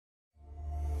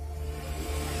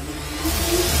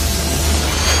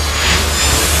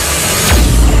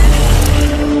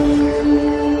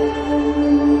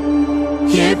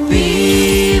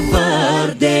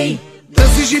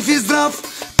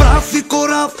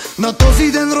корав, на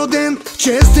този ден роден,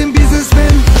 честен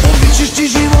бизнесмен. Обичаш ти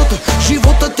живота,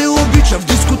 живота те обича, в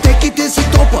дискотеките си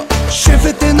топа,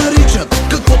 шефете наричат.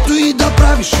 Каквото и да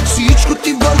правиш, всичко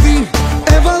ти върви.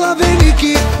 Евала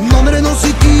велики, номер едно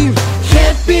си ти.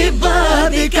 Happy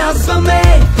birthday казваме,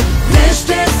 днес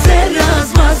ще се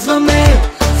размазваме.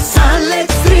 С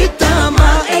Алекс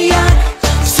ритъма е як,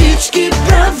 всички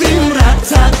правим рак,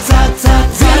 цак, цак, цак.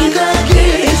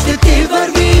 Винаги ще ти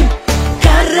вървим,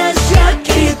 караш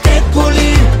яките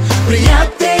коли.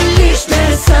 Приятели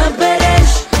ще събереш,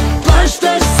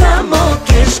 плащаш само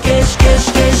кеш, кеш, кеш,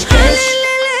 кеш, кеш.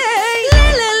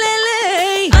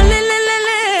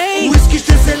 Уиски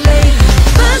ще се лей,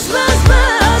 баз, баз,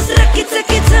 баз, ракица,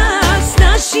 кица, с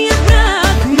нашия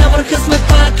брат на върха сме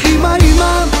пак.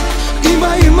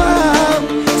 Има,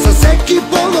 със всеки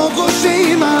по-много ще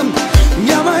имам.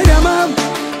 Няма,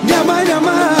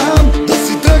 да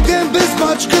си тръгнем без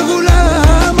бачка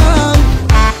голяма.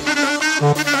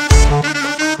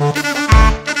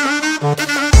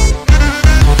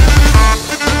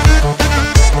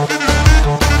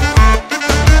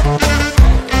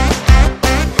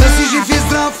 Да си жив и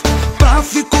здрав,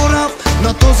 прав и корав,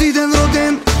 на този ден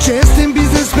роден, честен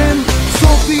бизнесмен.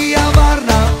 София,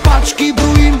 Варна, пачки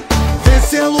броим,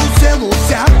 весело село,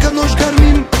 всяка нощ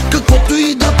гърмим. Каквото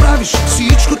и да правиш,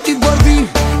 всичко ти върви.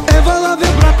 Евала бе,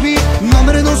 брат ми,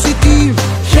 номер едно си ти.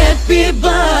 Happy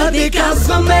birthday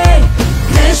казваме,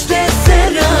 днес ще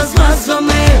се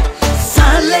размазваме. С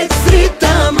Алекс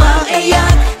ритъма е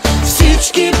як,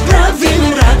 всички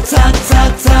правим рак, цак,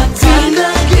 цак, цак.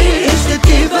 Винаги ще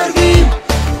ти вървим,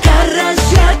 караш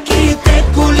яките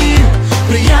коли.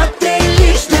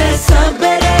 Приятели ще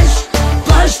събереш,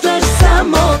 плащаш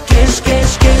само кеш,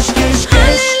 кеш, кеш, кеш,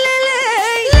 кеш.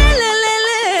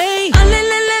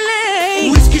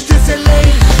 Уиски ще се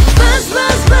лей, баз,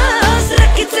 баз, баз,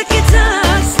 ракица, кица,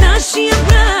 с нашия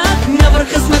брат на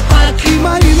върха сме пак.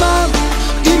 Има,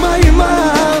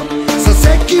 със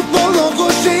всеки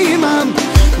по-много ще имам.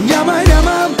 Няма,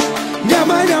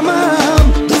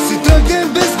 да си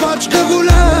тръгнем без бачка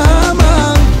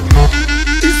голяма.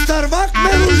 Изтървахме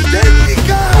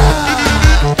рожденника.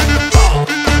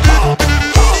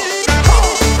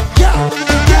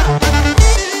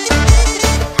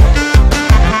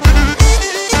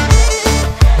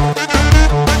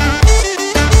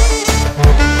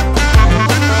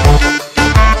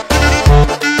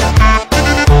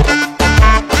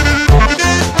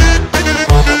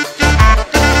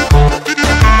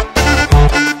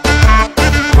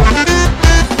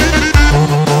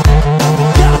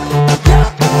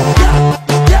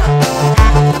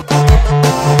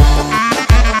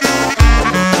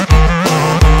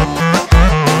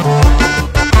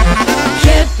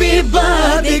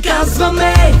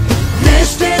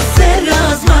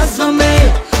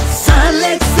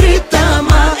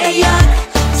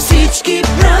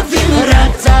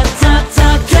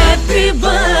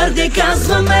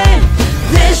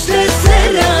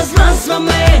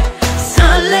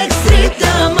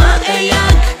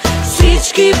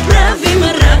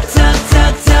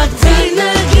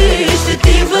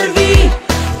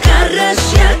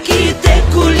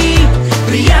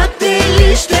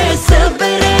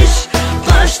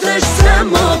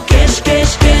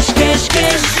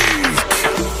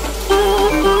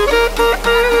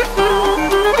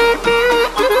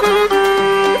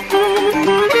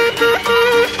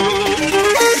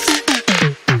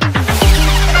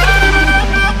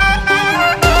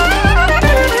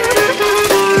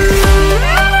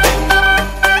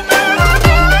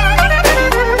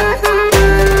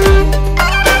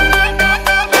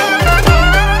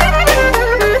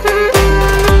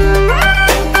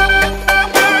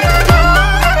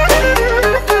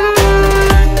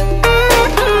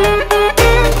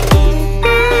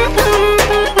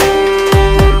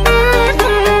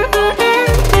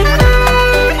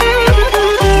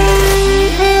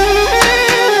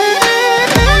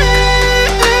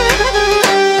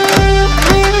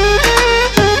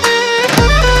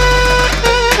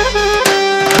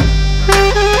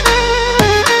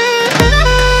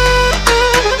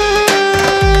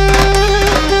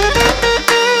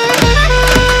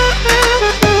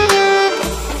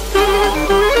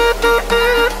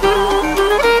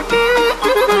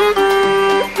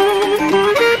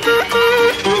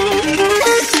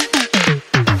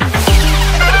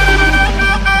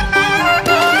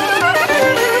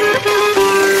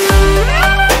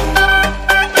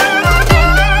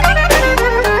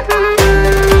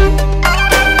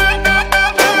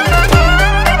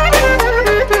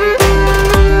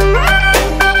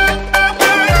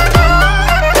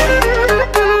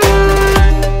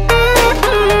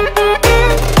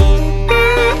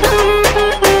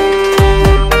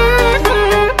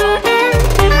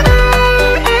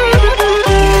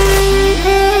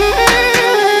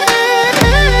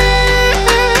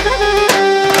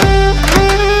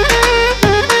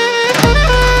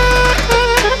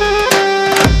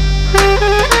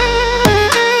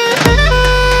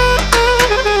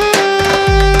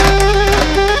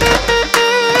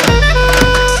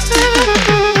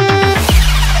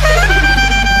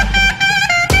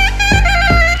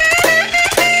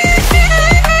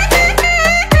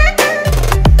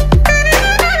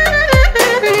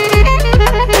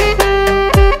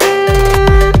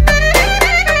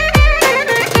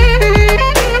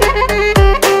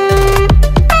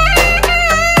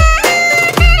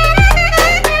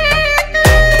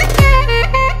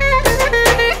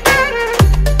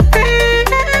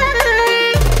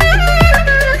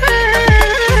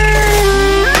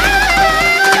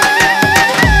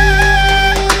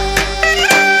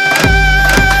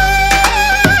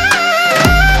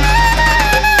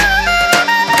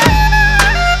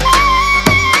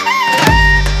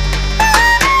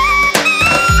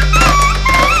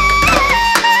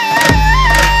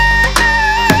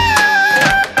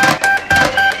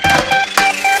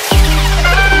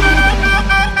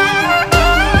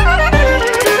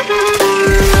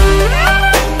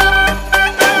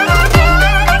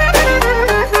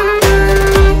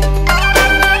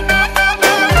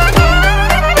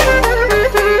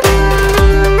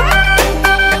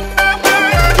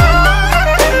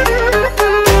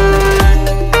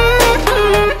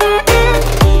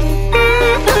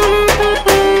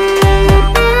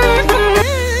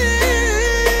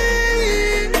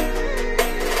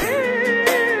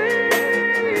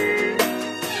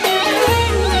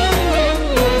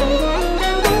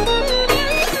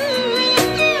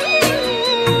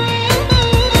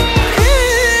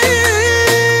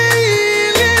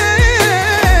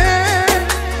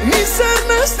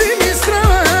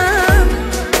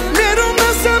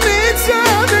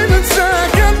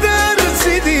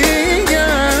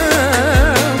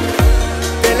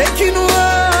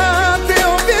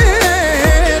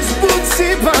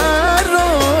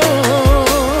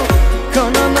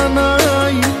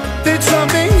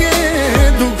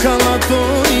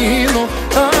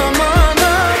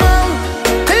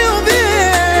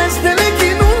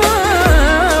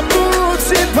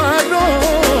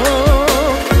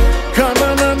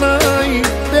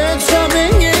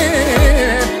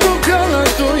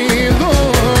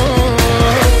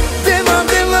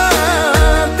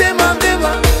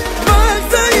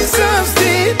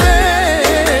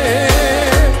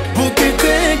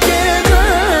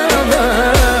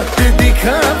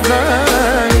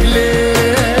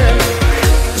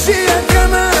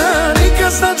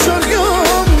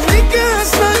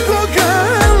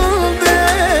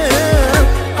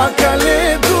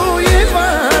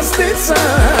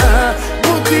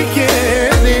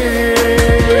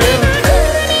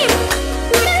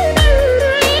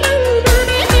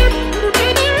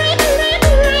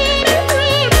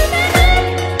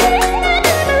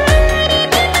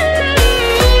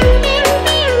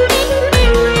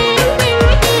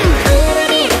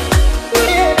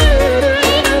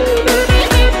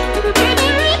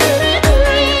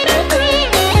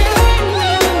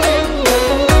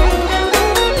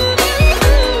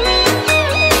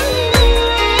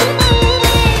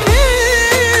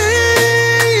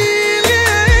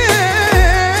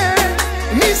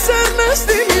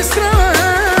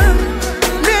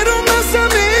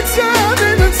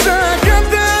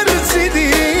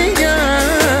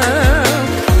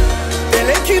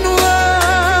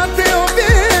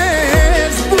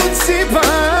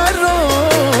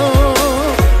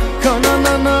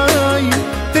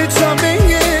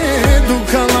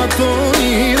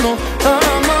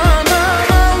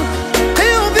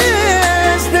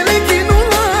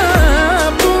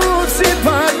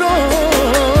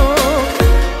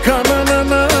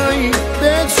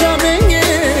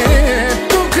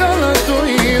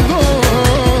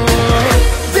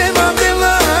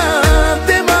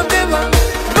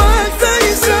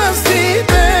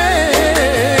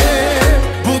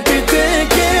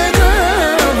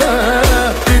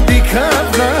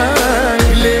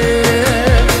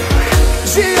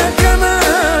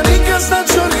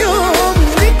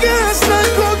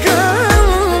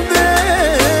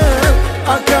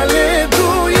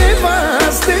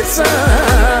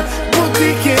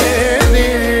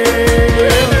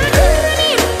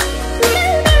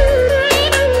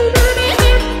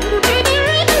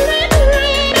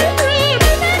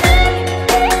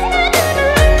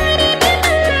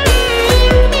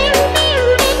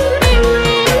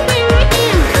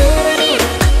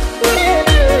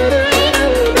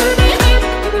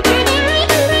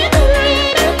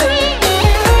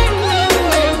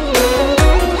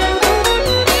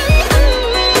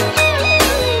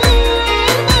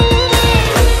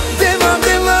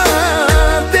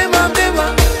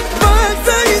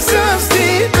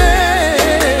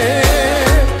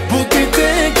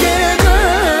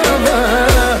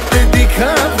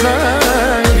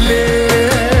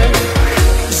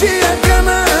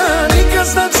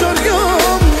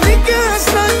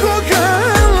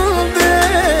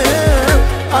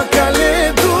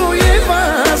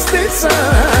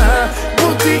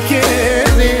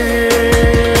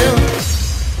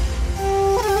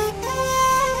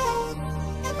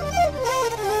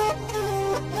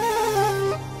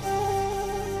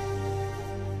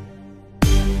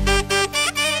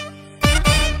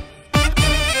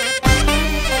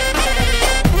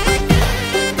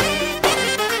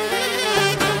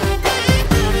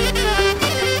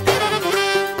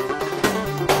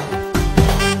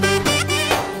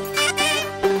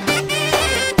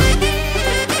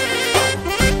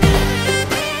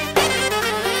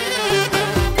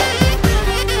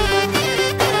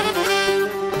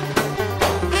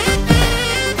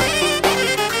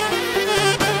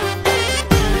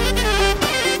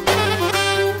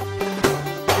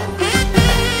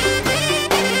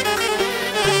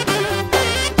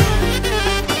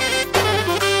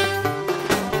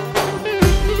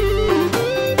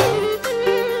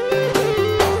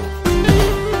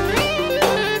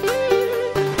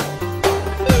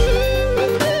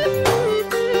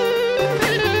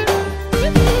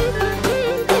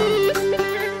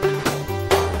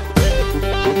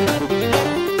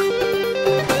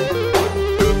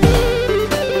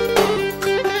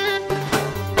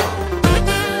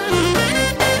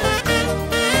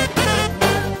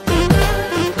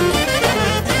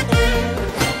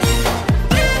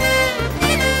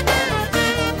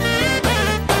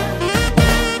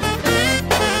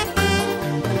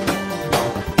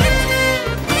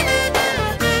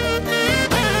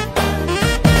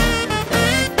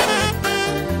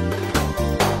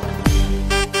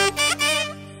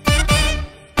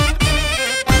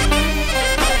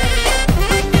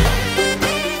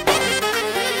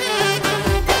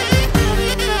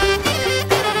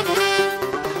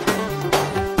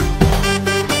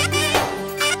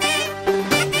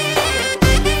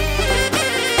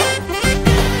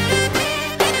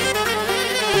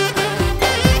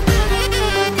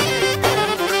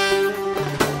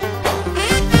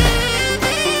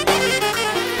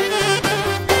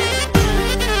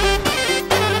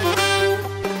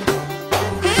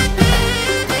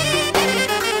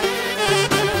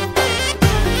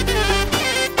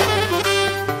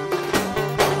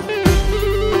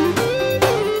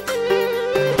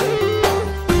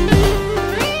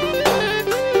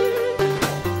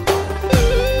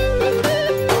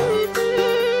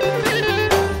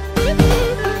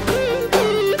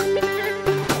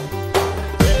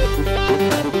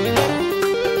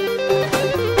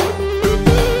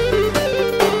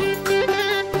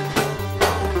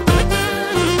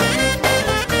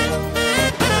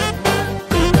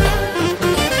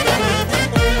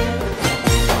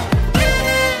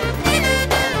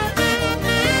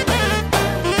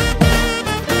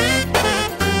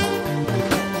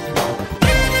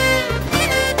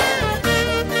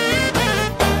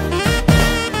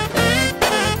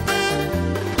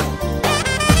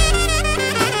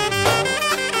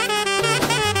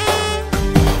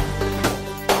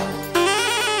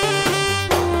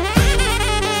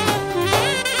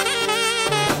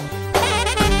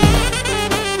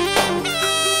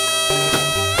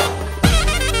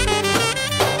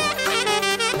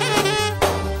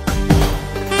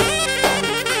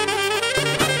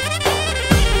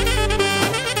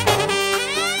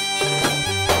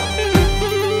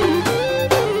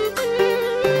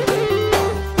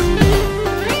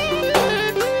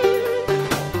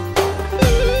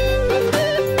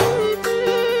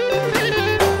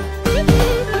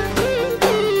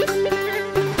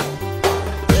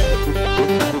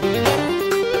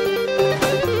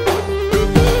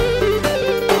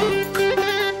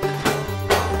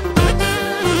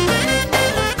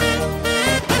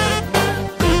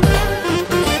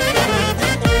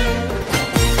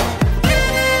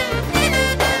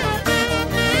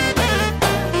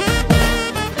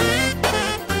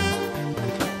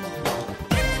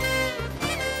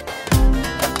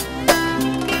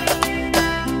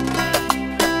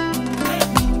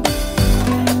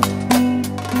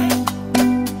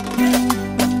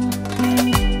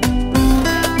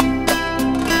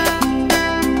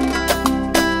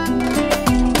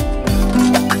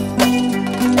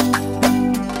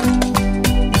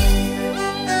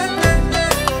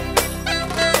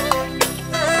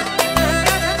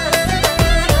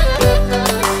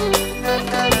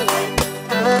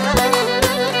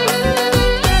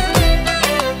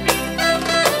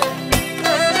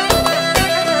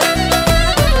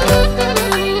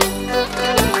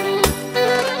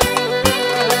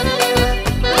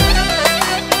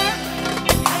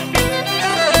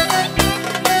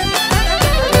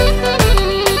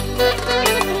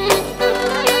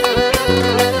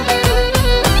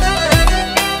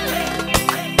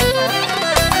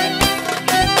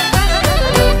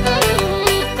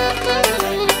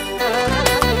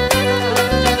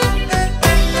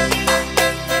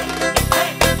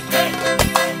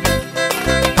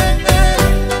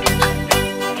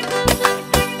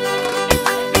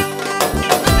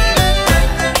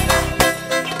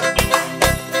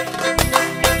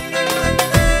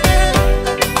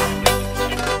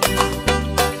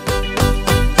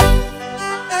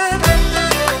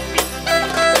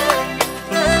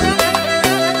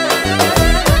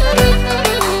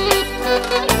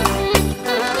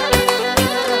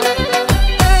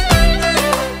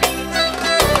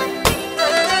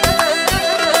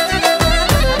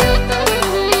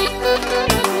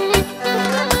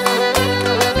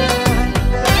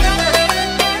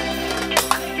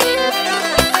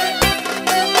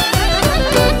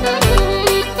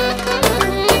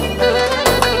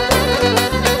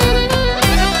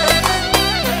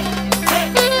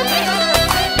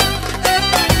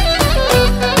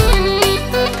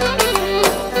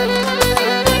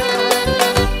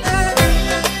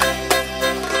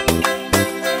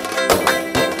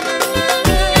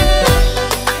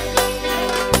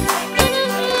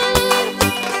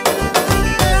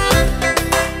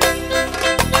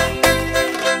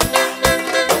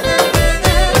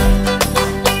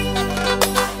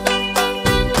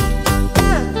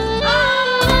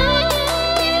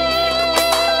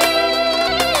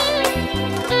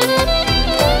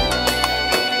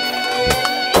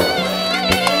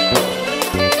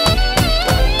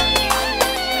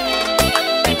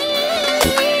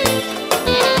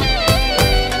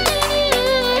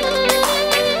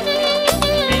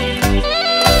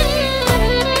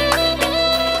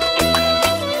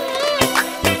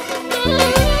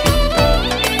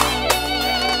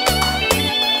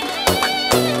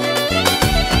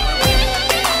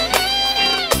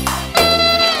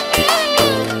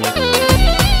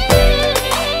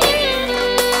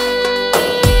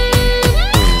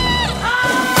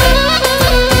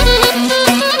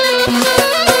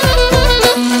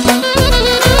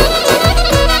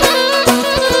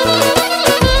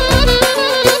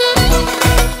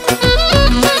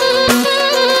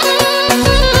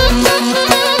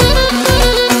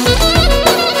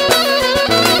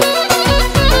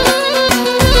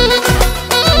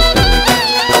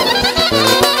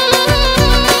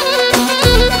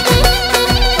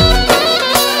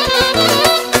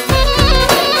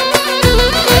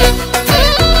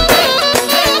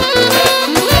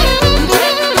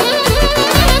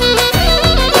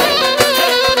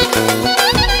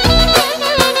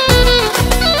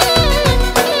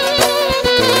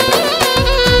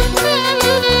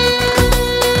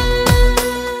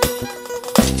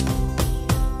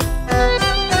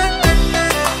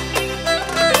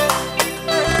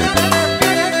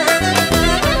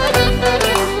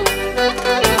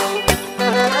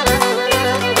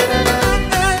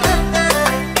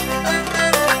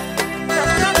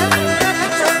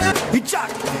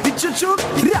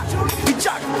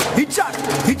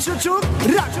 чук,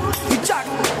 рак, и чак,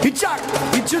 и чак,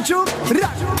 и чук,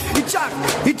 рак, и чак,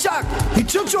 и чак, и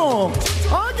чук.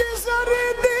 Аги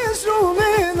сарите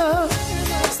шумена,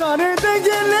 сарите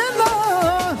гелена,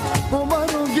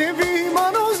 омаро геви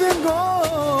маро зенго,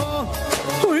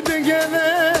 уйде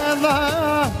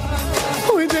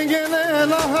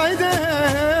гелена, хайде,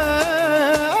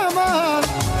 аман,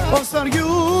 осаргю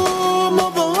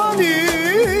мобони,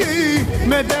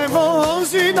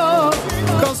 медевозина,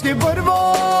 коски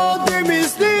първо де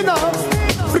мислина,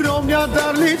 промня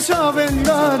дарлича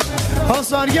вендар,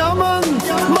 асар яман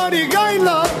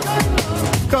маригайла,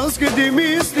 коски де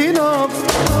мислина,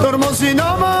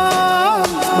 тормозина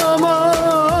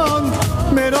ман,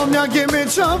 меромня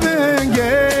гемеча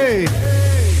венге.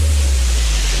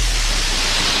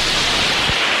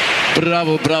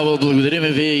 Браво, браво, благодарим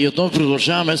ви и отново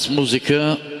продължаваме с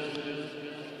музика.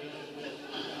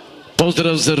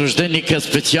 Поздрав за рожденика,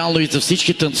 специално и за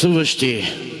всички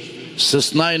танцуващи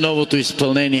с най-новото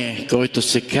изпълнение, който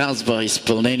се казва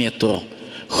изпълнението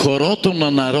Хорото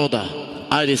на народа.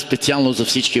 Айде специално за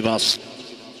всички вас.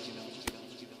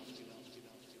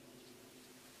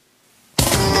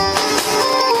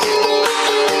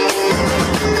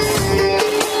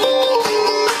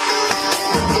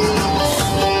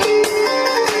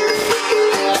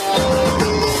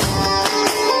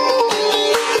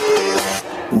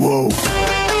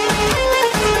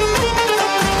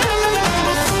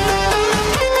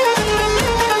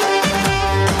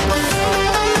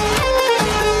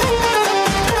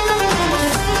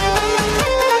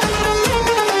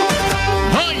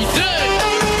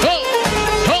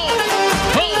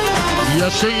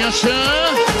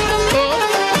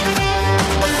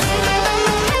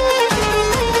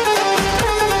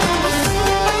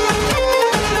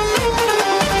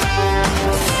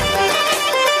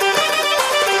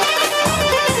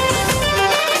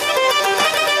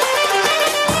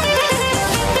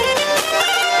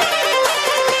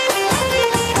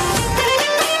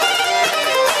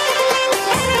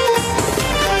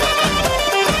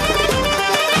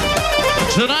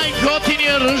 За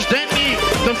най-готиния рожденник,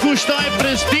 току-що е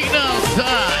пристигнал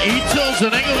Ицо, за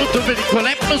неговото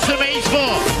великолепно семейство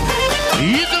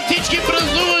и за всички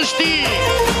празнуващи.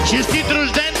 Честит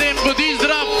рожден ден, бъди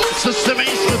здрав с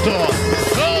семейството!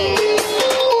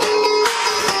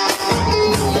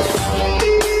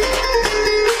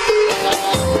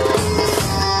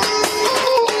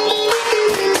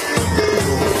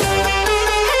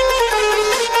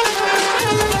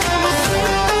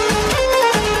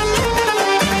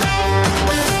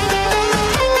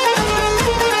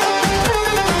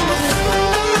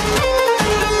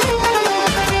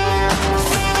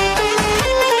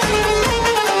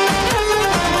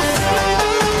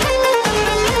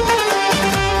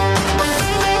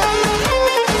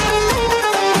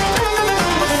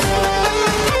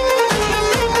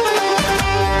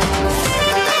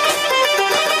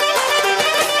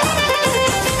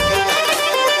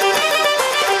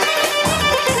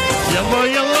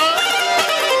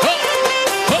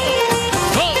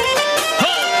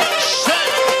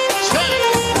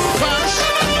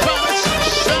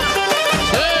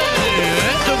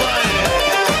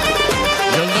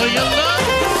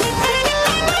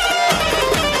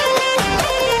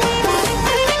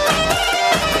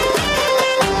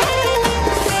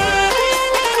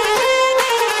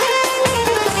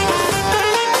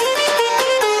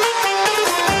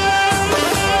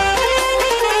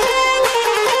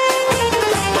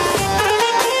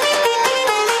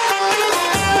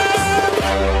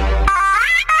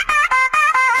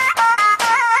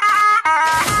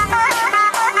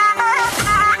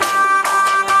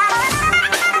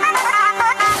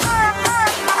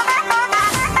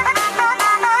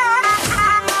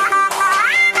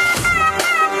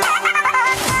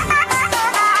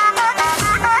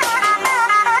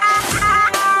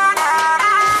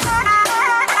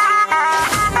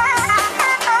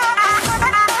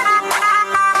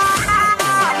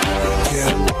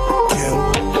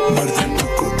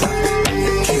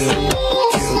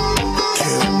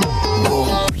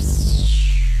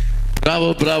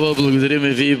 Браво, браво, благодарим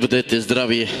ви, бъдете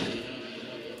здрави!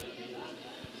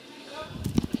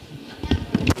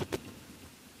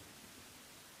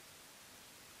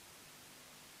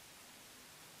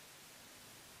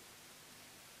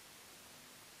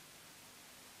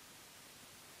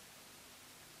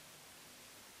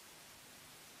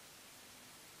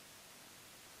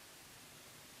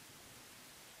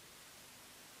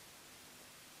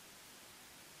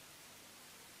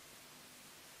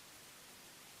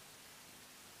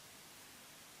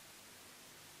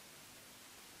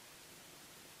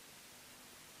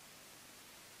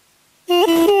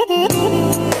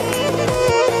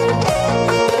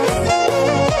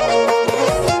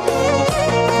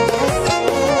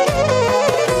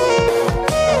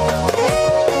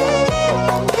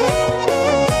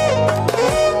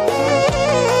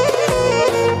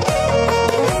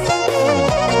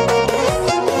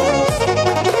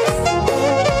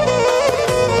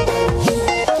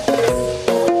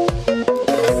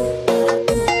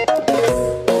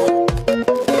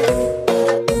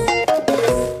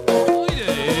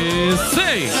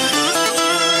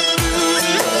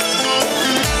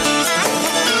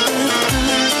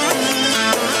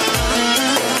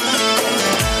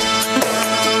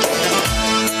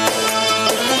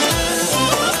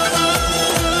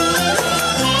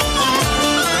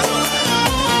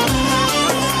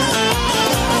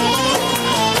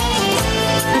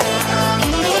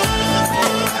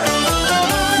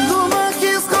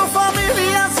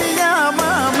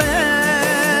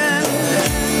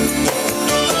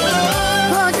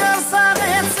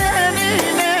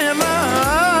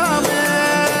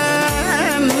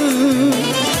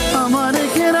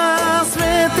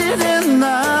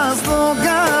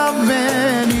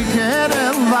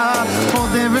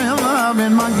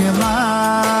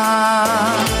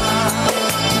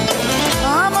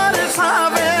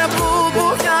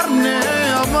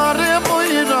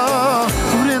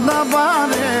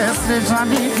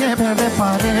 srećani kebele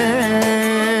pare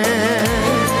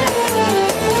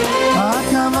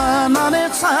Akava nane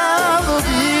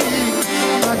čalovi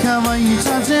Akava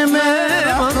ičače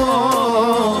merato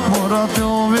Morate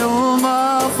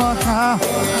uvilma faka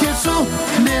Kesu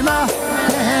nena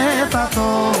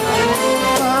etato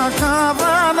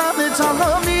Akava nane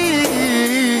čalovi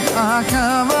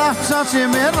Akava ičače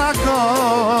merato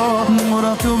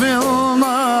Morate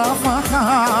uvilma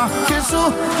faka Kesu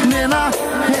nena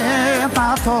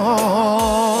etato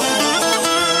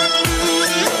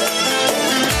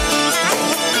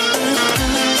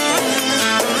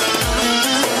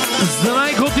За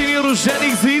най-готиния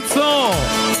рожденик за Ицо!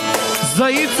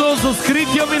 За Ицо, за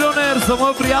скрития милионер, за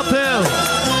мой приятел!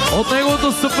 От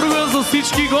неговата съпруга за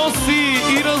всички гости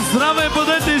и на здраве,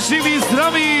 бъдете живи и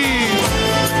здрави!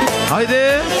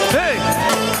 Хайде! Хей!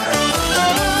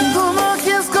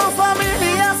 Домакинска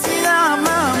фамилия си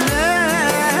нямаме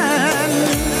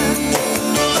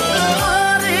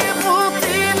Мари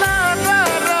Путина да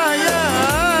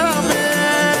раяме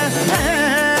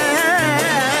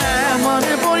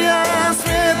Мари боя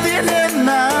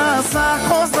светилена са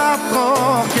козатко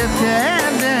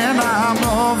кетенена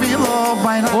новило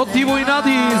байна От Иво и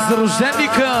Нади за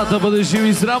рожденика да бъде жив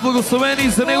и здрав, благословени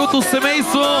за неговото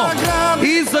семейство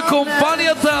и за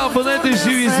компанията. Бъдете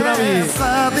живи и здрави!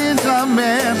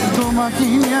 Съдинджаме,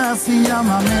 домакиня си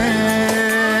нямаме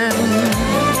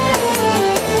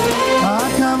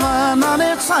Акава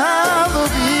нане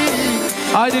чалови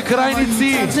Айде,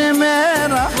 крайници!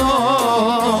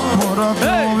 Морато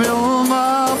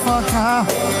вилма фака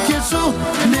Кесу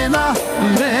нена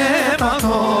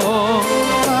лепато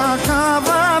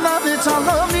Акава нане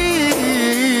чалови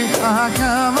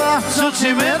Акава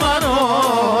чучи ме маро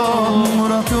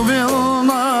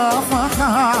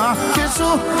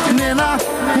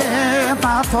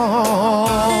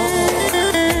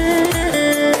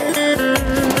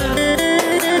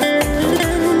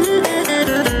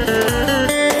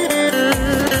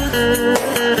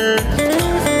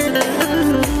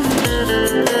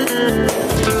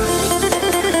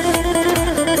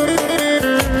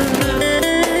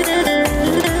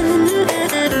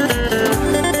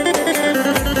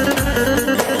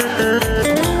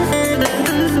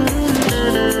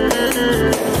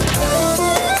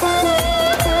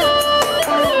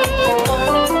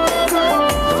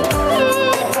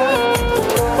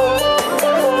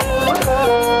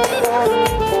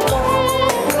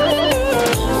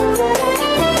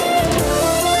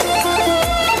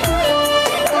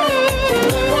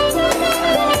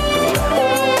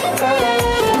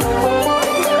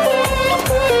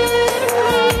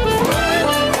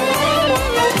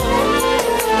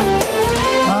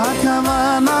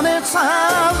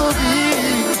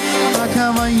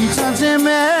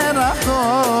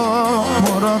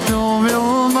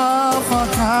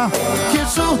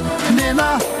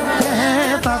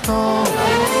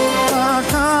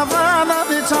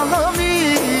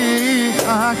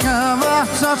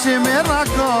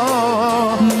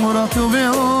Морато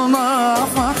вилма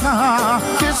фака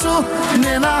Кесу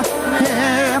нена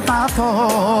лепато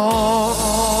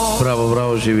Браво,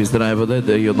 браво, живи, здрави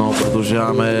бъдете и отново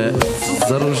продължаваме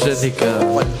за рожденика.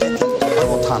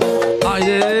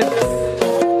 Айде!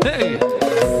 Хей!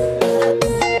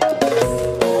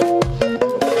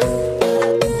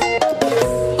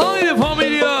 Айде,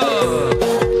 фамилия!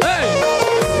 Хей!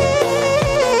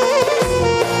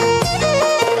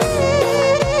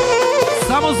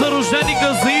 Само за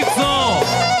рожденика за Ицо!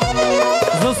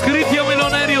 За скрития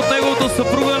милионер и от неговата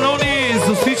съпруга Нони,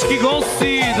 за всички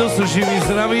гости да са живи и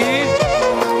здрави.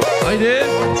 Айде!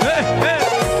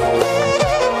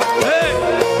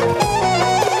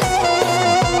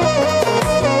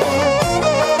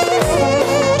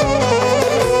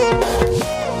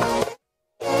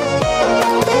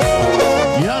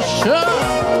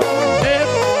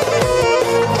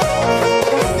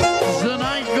 За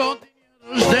най-готиния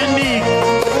рожденик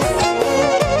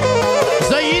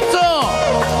за Ицо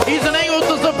и за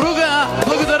неговата съпруга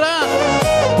благодаря.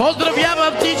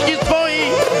 Поздравява всички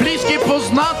свои близки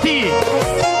познати.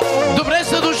 Добре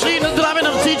са дошли, на здраве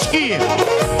на всички.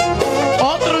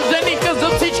 От рожденика за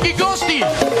всички гости.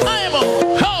 Аймо,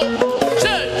 хоп,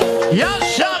 че, я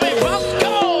шабе,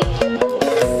 баско!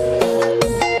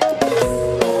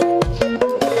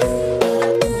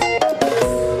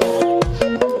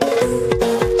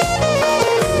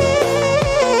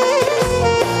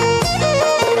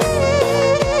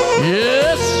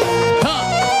 Yes! Ha!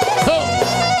 Ho!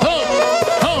 Ho!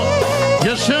 Ho!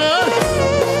 Яша!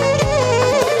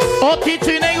 От Ицо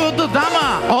и неговата дама,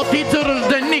 от Ицо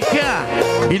рожденика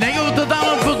и неговата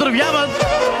дама поздравяват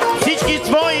всички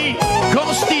свои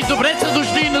гости. Добре са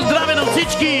дошли, на здраве на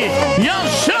всички. всички!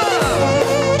 Яша!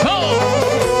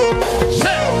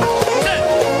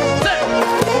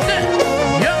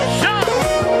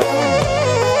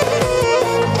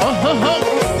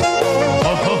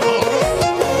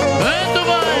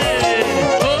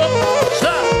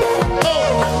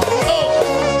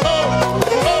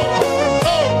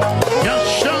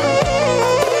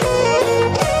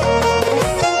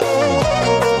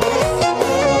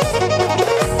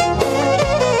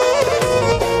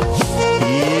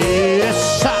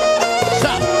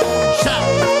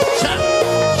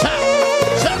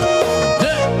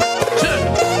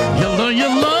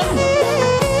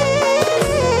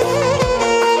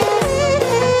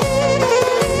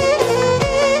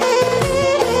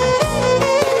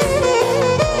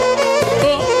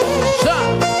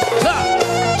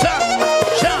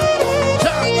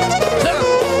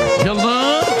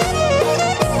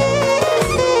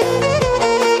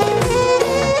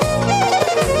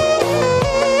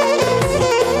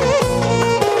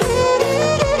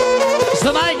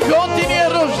 За най-готиния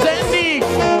рожденник,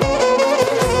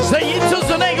 за Ицо,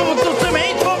 за неговото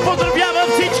семейство, поздравява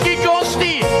всички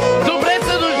гости. Добре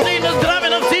са дошли, на здраве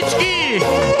на всички.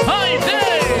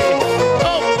 Хайде!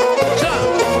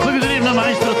 Благодарим на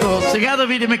майстрото. Сега да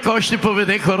видим кой ще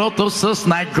поведе хорото с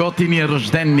най-готиния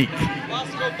рожденник.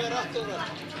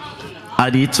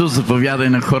 Айде, Ицо, заповядай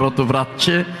на хорото,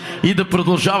 братче, и да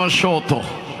продължава шоуто.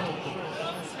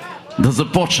 Да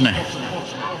започне.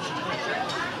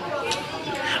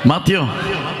 Матио!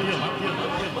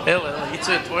 Ела,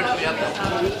 Ицо е твой приятел.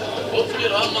 Отвори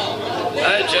рама!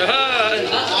 Ай, чахай!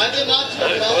 Айде,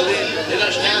 Матио! Ходи!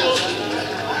 Дираш него!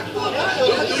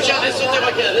 Дуча, не се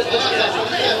отиваке!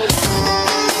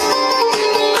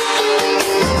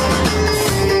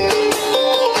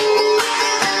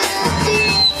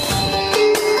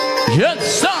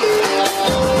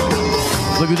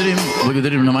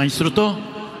 Благодарим на майстрото.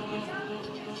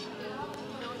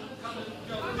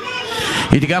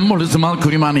 И така, моля за малко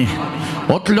внимание.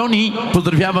 От Льони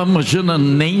поздравява мъжа на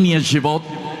нейния живот,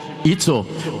 Ицо.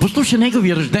 Послушай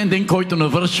неговия рожден ден, който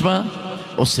навършва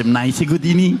 18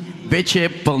 години, вече е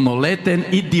пълнолетен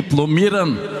и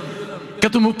дипломиран.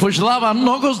 Като му пожелава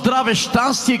много здраве,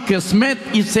 щастие, късмет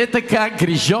и все така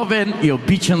грижовен и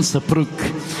обичан съпруг.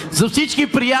 За всички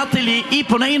приятели и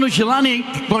по нейно желание,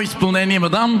 какво изпълнение,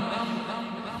 мадам?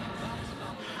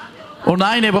 О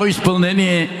най-небо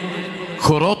изпълнение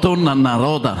хорото на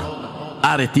народа.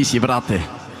 Аре, ти си, брате.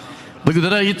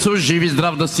 Благодаря, Ицо, живи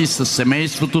здрав да си с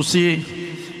семейството си.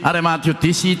 Аре, Матио,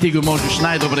 ти си и ти го можеш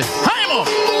най-добре. Хаймо!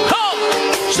 Хо!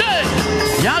 Ще!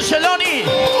 Яша Льони!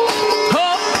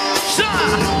 Хо! Ша!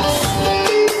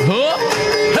 Хо!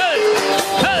 Хей!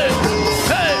 Хей!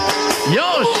 Хей!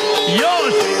 Йош!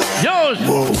 Йош! Йош!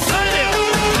 Хайде!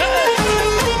 Хей!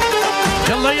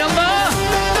 Ялла, ялла!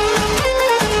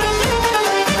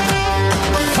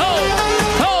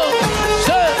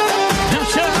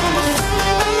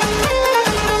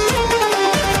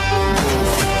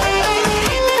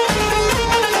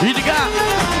 И така,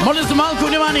 моля за малко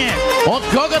внимание. От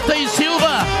Гогата и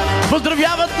Силва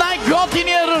поздравяват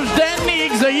най-готиния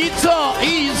рожденник за Ицо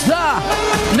и за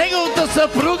неговата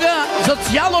съпруга, за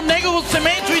цяло негово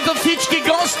семейство и за всички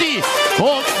гости.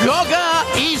 От Гога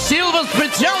и Силва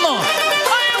специално.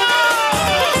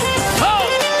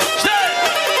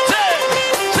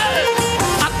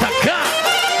 А така.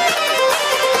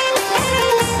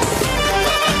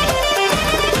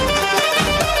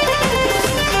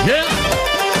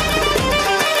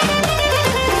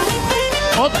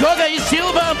 От Гога и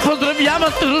Силва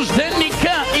поздравяват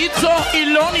рожденника Ицо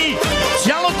и Льони,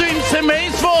 цялото им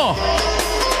семейство.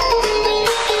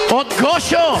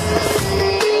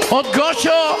 От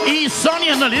Гошо и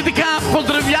Соня, нали така,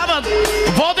 поздравяват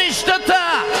водещата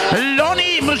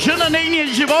Льони, мъжа на нейния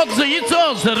живот, за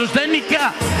Ицо, за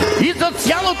рожденника и за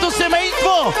цялото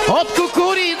семейство. От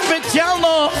Кукури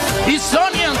специално и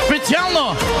Соня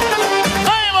специално.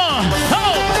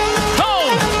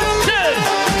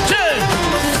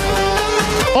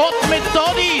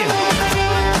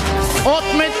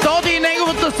 От Методи и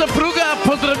неговата съпруга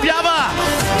поздравява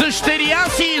дъщеря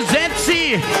си и зет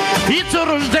си. Ицо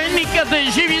рожденника да е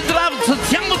жив и здрав за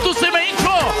цялото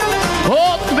семейство.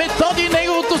 От Методи и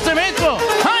неговото семейство.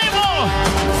 Хаймо!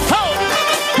 Хау!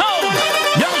 Хау!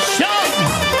 Яшам!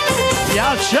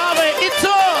 Яшаве,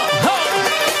 Ицо! Хау!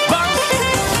 Банс!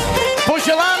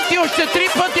 Пожелавам ти още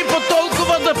 3 пъти по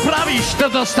толкова да правиш,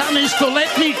 да станеш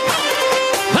столетник.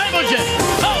 Дай, Боже!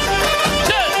 Хау!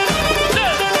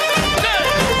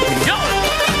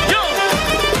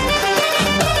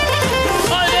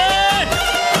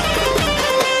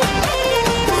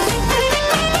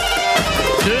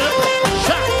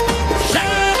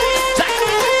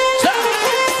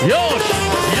 Još!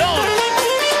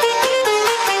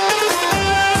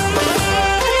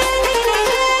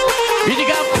 И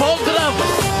така, поздрав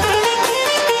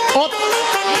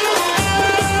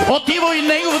от Иво и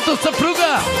неговата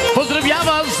съпруга.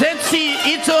 Поздравява зет си,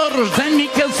 Ицо,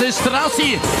 рожденника, сестра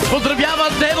си. Поздравява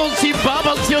дедо си,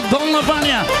 баба си от Долна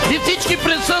баня. И всички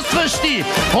присъстващи.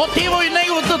 От Иво и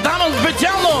неговата дама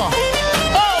специално.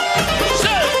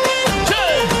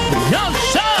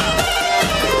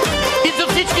 И за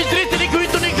всички зрители,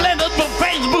 които ни гледат във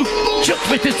Фейсбук,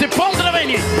 чувствайте се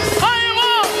поздравени.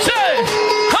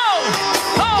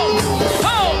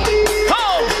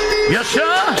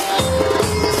 Яша!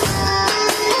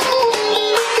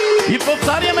 И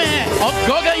повтаряме от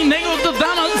Гога и неговата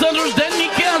дама за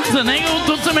рожденника, за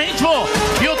неговото семейство.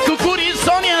 И от Кукури и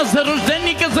Соня за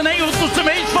рожденника, за неговото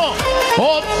семейство.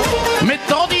 От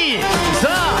Методи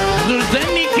за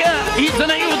рожденника и за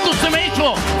неговото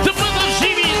семейство. Да бъдат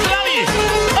живи и здрави!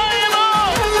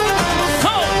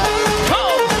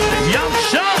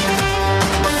 Яша!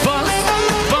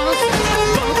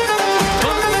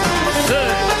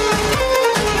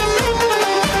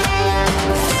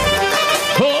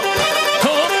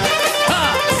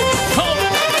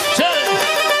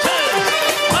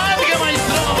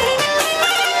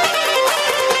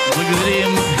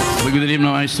 Благодарим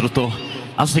на майстрото.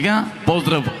 А сега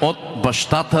поздрав от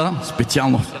бащата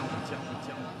специално.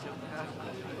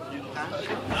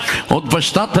 От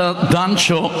бащата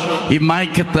Данчо и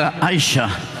майката Айша.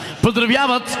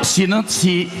 Поздравяват синът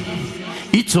си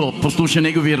Ицо, послуша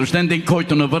неговия рожден ден,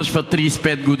 който навършва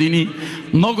 35 години.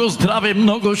 Много здраве,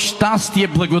 много щастие,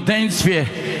 благоденствие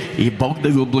и Бог да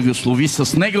го благослови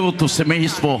с неговото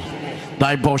семейство.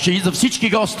 Дай Боже, и за всички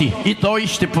гости. И той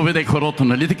ще поведе хорото,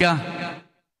 нали така?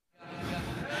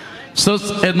 С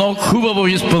едно хубаво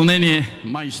изпълнение,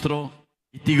 майстро,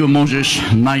 и ти го можеш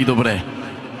най-добре.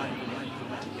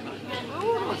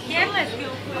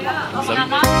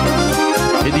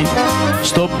 Един,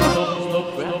 стоп.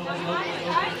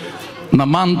 На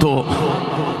Манто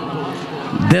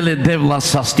Деле Девла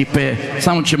са стипе.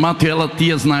 Само че Мато, ела, ти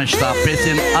я знаеш тази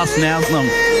песен, аз не я знам.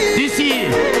 Ти си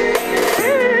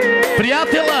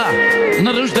приятела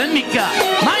на рожденника,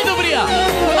 най-добрия.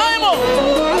 Аймо!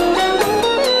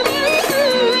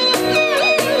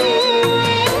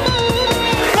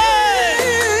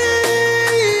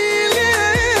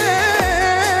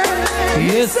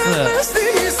 Yes,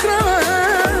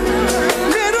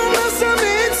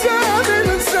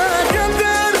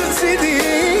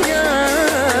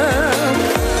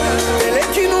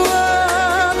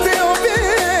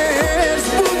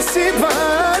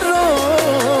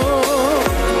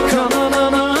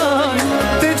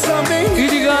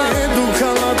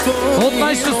 от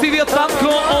най-щастливия татко,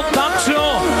 от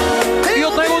Данчо и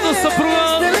от неговата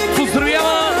съпруга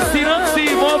поздравява синът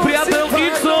си, моя приятел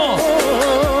Ицо,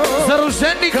 за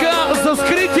рожденника, за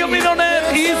скрития милионер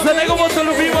и за неговата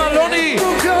любима Лони.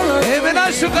 Еме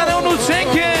нашо канал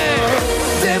Нученке!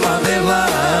 Дема, дева,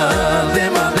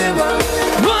 дема, дева,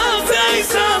 мазай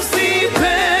сам си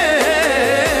пе,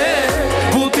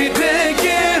 бутите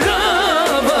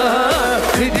керава,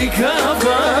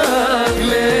 едикава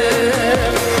гле.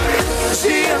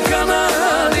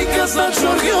 Sa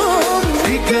čorjom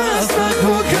i kasna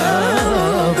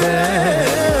kogabe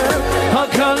a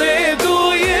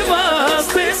kaleduje vas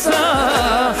tesa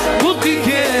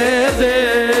butikede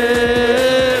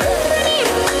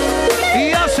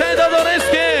и аз ще да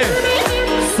донеске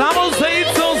само за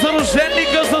Ицо, за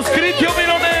рожденника, за скрития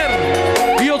милионер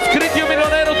и от скрития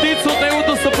милионер от Ицо, от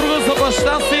неговата съпруга, за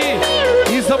баща си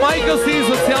и за майка си и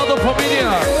за цялата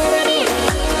фамилия.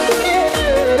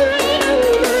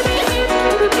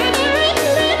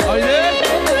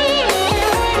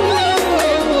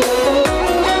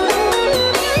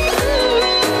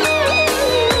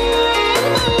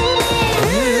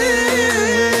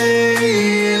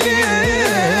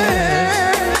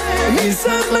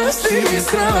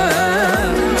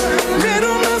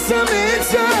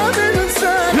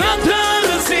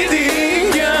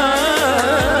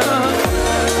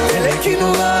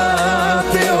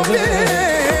 Te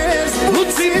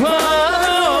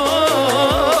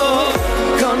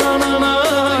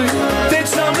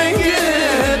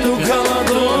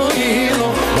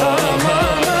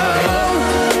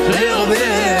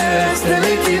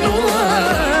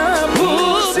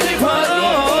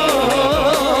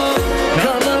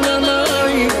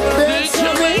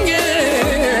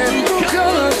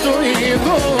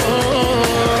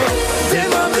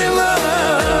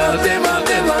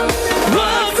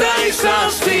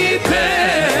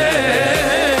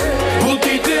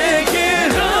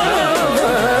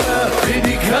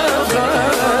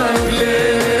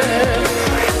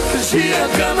Жия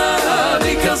гана,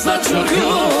 ни казна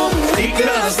чоргум, ни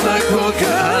казна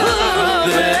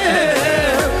когаде.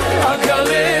 А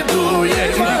каледу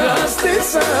е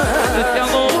гастица.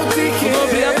 Специално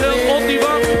приятел от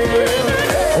Иван.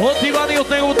 От Иван и от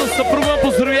неговата съпруга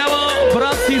поздравява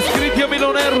брат си, скрития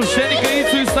милионер, Рожденика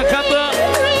Ицо и Снаката,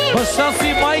 баща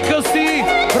си, майка си,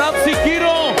 брат си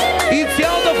Киро и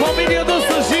цялата фамилия да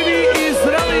са живи и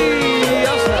здрави!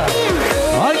 Яша!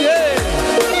 Айде!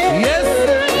 Yes!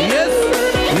 Yes!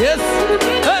 Yes!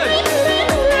 Ей!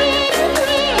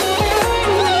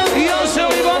 Яша,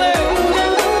 Иване!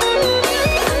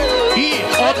 И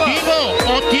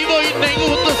от Иво и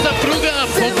неговата съпруга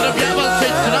поздравява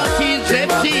сестра си и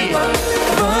зет си,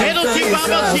 дедо си,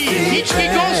 баба си, всички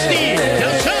гости!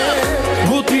 Яша!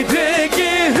 Отиде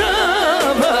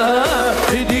герава,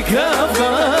 иди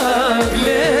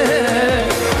кавагле.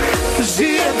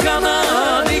 Жия гана,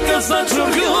 ни казна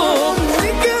чоргум,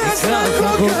 ни казна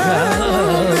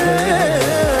когаде.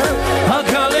 А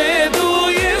каледу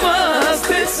е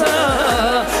мастеца,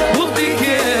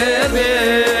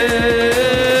 отигеде.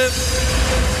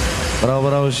 Браво,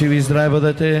 браво, живи и здрави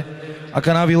бъдете. А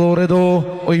канави Лоредо,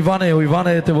 о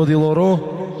Иване те води Лоро.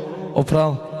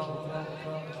 Оправ.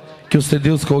 Кю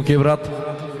следил сколки, брат.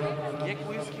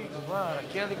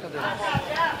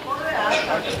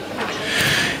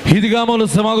 И сега моля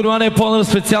само внимание, по-на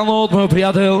специално от моя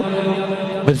приятел.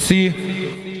 Мерси.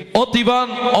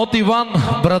 От Иван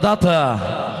брадата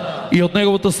и от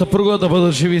неговата съпруга да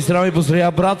бъдат живи и здрави.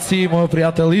 Поздравя брат си, моя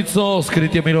приятел Ицо,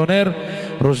 скрития милионер,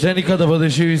 Рожденика, да бъде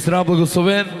жив и здрав,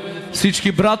 благословен.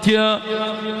 Всички братя,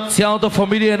 цялата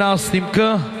фамилия, една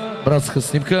снимка, братска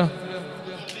снимка.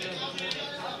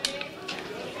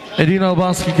 Един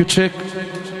албански кючек.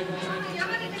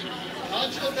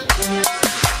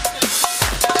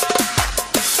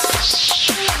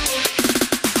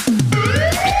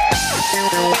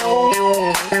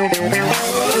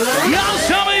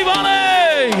 Яшаме, Иване!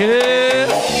 Ей!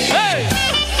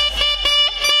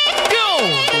 Йо!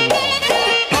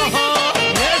 Аха!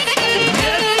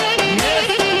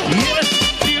 Yes!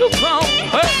 You found!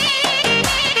 Hey!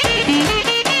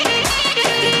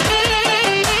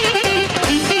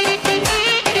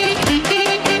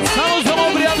 Само за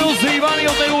моят приятел, за Иван и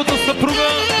от неговата съпруга,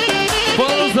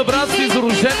 пълно за брат си, за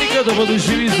Рожденика, да бъде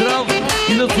жив и здрав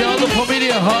и за цялата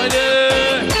фамилия. Хайде!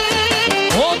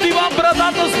 От Иван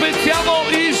брадата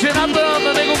специално и жената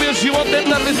на неговия живот, ден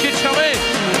не скичаме.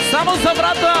 Само за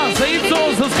брата, за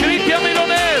Ицо, за скрития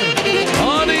милионер.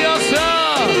 Али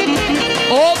Яша!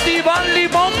 От Иван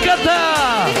лимонката!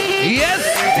 Yes!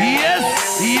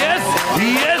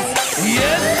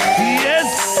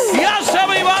 Яша,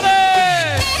 бе,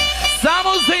 Иване!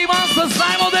 Само за Иван с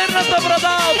най-модерната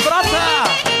брада от брата!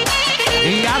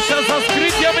 И Яша за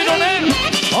скрития милионер!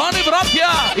 Они,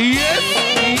 братя! Yes!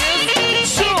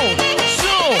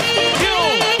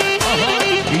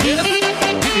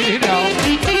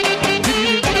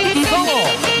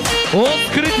 От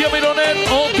скрития милионер,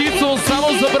 от Ицо, само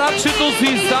за братчето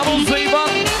си, само за Иван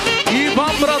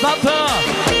брадата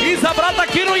и за брата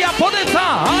Киро японеца.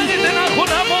 Айде те на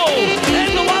хунамо,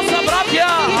 ето вас са братя,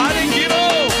 айде Киро,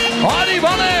 айде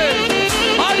Иване,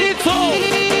 айде Ицо.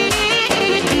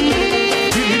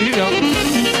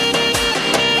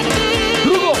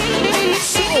 Друго,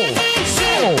 шоу,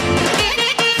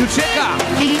 ключека,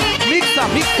 микса.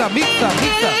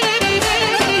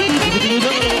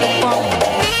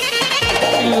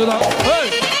 Hey!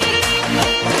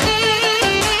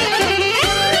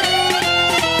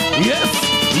 Yes!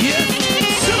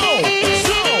 Show!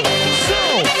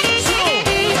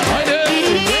 Haydi!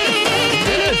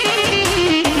 Yes!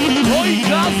 Koy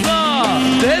gaza!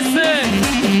 10!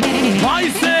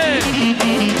 20!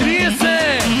 30!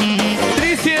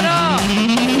 31!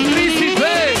 32!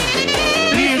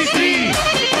 33!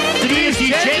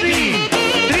 34!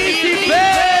 35!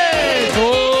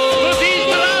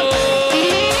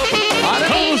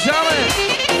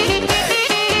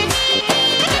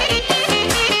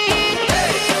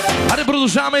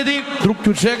 Продължаваме един друг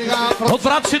ключек от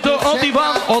братчето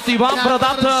от Иван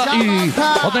брадата и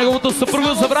от неговата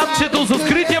съпруга за братчето, за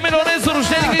скрития милионер, за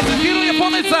Рожденика и за Киро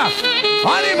японеца.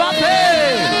 Айде,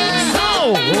 бате!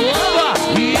 Сау! Лава!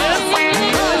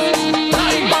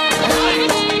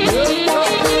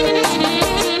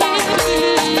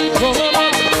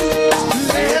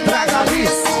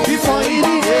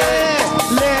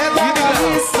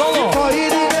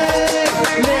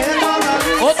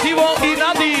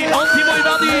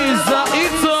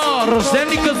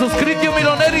 Рожденика за скрития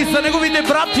милионер и за неговите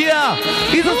братия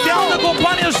и за цялата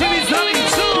компания живи здрави.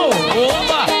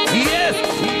 Оба! Yes!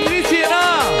 31!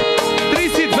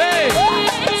 32!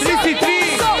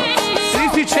 33!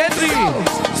 34! 34,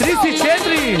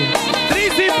 34,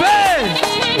 35.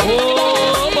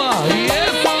 Оба,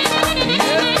 yes,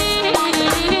 yes.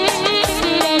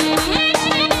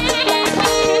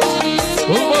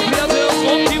 Оба, приятел,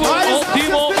 от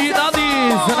Тимо и Нади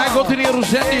за най-готиния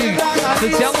рожденик.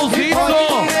 Специално за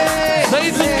Ицо, за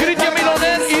Ицо скрития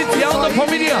милионер и цялата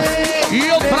фамилия.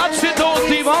 И от братчето от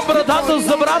Иван Брадата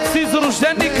за брат си за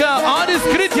рожденика. Ани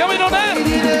скрития милионер.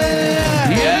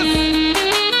 Yes.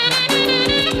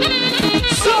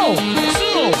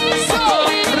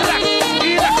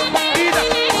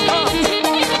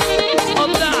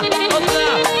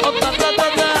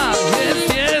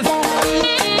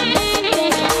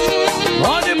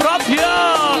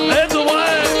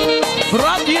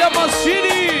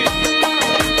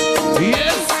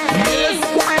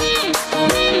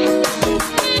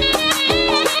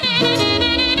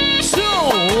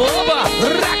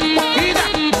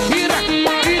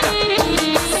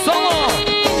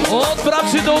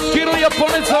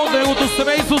 Японеца от неговото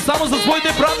семейство само за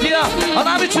своите братия, а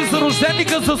най-вече за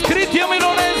рожденика, за скрития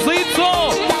милионер, за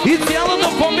Ицо и цялата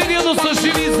фамилия да са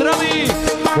живи и здрави.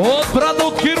 От брата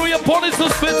от Киро Японеца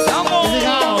специално.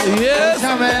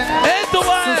 Ето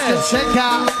е!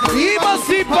 Има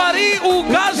си пари,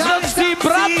 угаждат си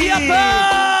братията!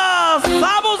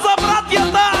 Само за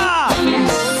братята!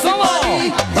 Само!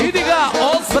 И дига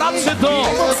от братчето,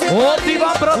 от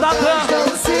Иван Брадата,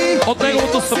 от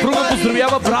неговото съпруга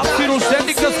поздравява брат си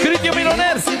рожденика, скрития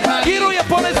милионер, Киро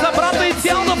Японеца, брата и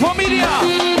цялата фамилия.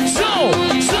 Шоу!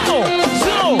 Шоу!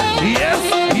 Шоу! Yes!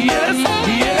 Yes!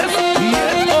 Yes!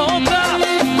 Yes! О, да!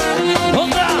 О,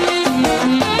 да!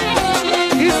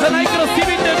 И за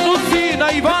най-красивите внуци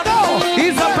на Иван,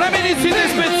 и за племениците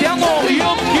специално, и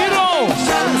от Киро!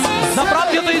 За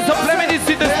братята и за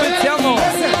племениците специално! 30!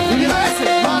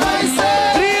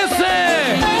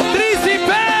 35!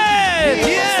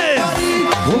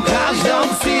 Угаждам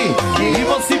си,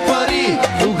 има си пари,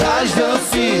 угаждам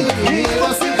си,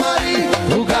 има си пари,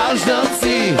 угаждам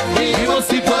си, има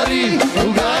си пари,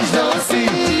 угаждам си.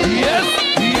 Yes,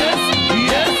 yes,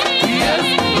 yes, yes,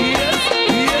 yes,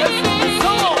 yes.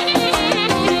 Само!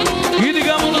 И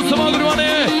дига му на само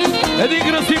гриване, един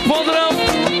красив поздрав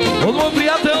от мой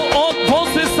приятел от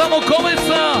Босе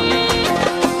Самоковеца,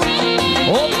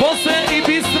 от Босе и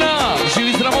Бистра.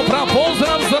 Живи здраво, прав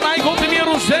поздрав за най-готиния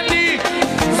рожденик,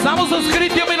 само за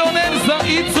скрития милионер, за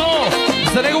Ицо,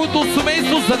 за неговото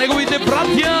семейство, за неговите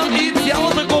братия и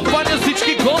цялата компания,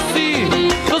 всички гости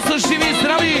да са живи и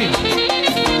здрави.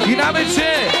 И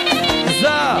най-вече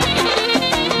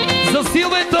за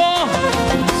Силвето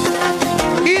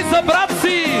и за брат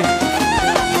си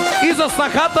и за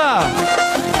снахата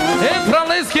Ефран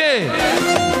Лески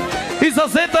и за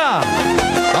Зета.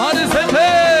 Аде,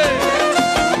 Зете!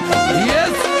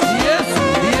 Yes, yes,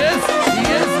 yes,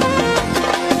 yes.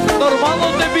 Нормално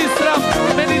те би страх,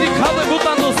 мени ни кале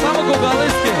бутано само кога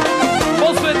Лески.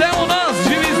 Посветено нас,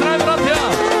 живи и здрави, братя!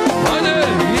 Хайде,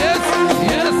 yes,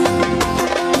 yes.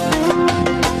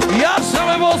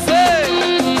 Яшаме Босе!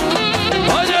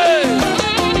 Хайде!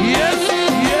 Yes,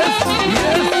 yes,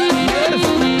 yes, yes,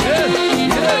 yes,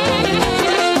 yes.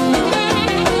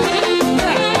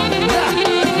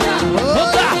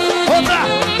 Хода, хода,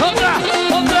 хода,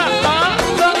 хода,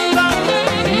 да.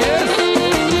 Yes.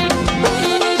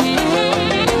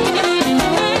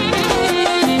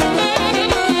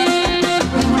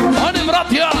 Хайде,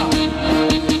 братя!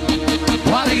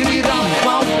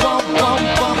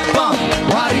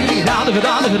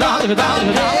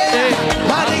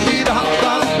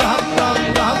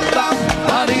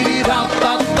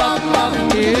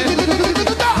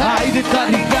 Хайде,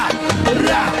 тарига,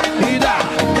 ра, и да,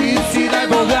 ти си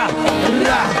най-богат,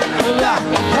 ра, ра,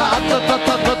 хайде,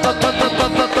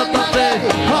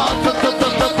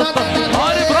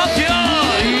 братя!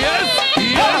 Yes,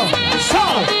 yes,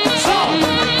 шоу, шоу!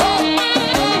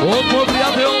 От мой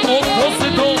приятел, от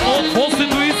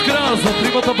Босето Искра, за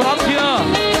тримата братия,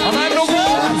 а най-много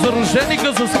за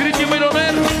рожденика, за скрития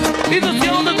милионер и за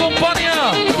цялата компания,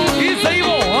 и за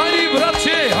Иво. Айде,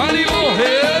 братче, айде, Иво!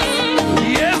 Yes,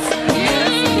 yes,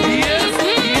 yes, yes,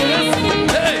 yes,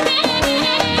 hey!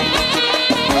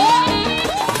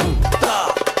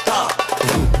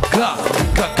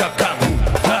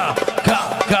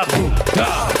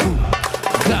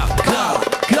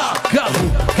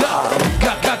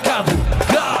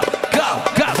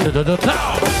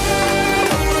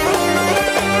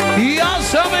 И аз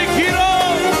съм Киро!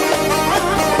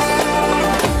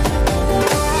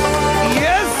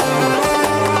 Yes!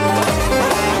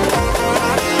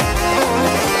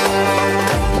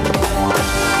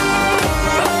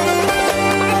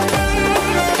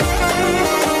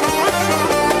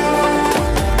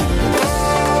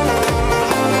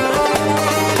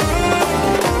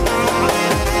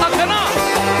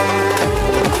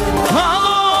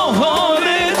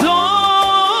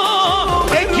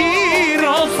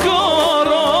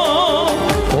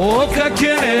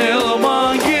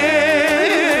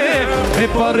 e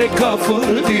pare ca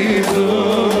fărtită.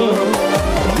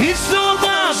 Isto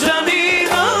da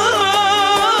Janina,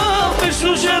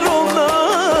 пишу жаровна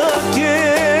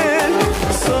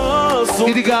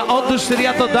и дига от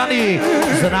дъщерята Дани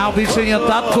за най-обичания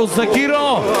татко за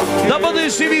Киро. Да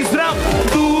бъдеш жив и здрав.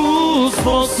 Ту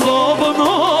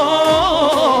способно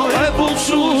е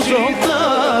почуждано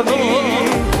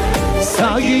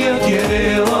Сагия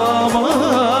Керелама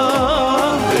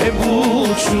е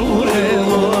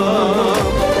почурела.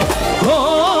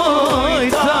 Ой,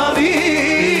 Дани,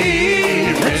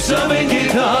 мечаме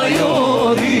ги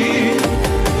дайори,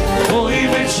 ой,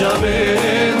 мечаме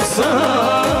са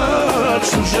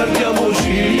чужарня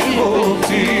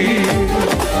животи.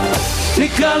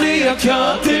 Така ли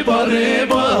яка те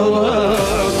баребала,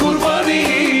 курбани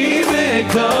ме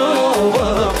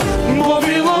кава,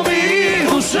 мобила ми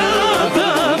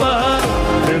душата ба,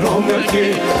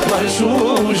 еромяке,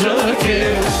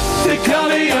 майшужаке. Така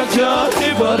ли яка те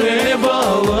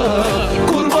баребала,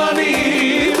 курбани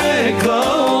ме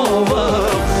кава,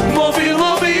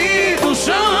 мобила ми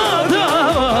душата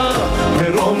ба,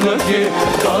 еромяке,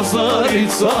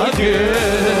 казарицаке.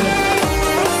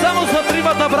 Само за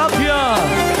тримата братя,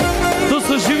 да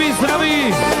са живи и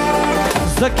здрави,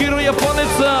 за Киро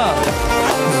Японеца,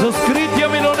 за скрития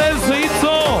милионер за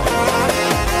Ицо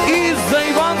и за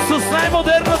Иван с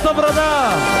най-модерната брада.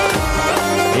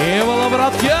 Евала,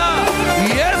 братя!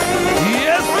 Yes!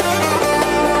 Yes!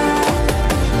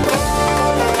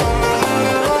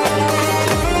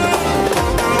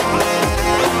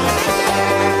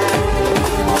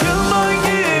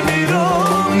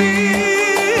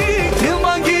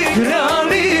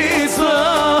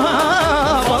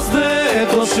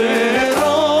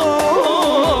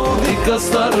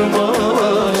 Стар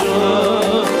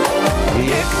мъжа,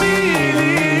 ек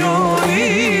милиони,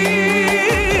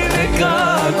 нека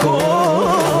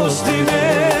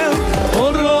костинел,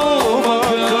 орома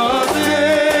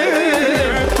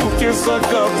каде, тук е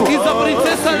сакапо. И за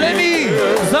принцеса Лени,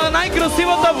 за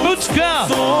най-красивата внучка,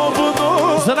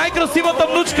 за най-красивата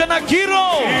внучка на Киро,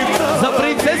 за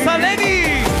принцеса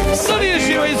Лени, да ни е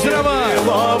жива и здрава.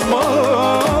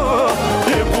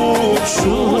 Е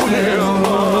почулела.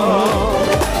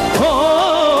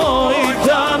 Ой,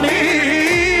 Дани,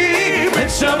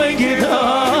 мечаме ги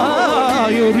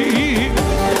дайори,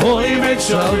 ой,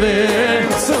 мечаме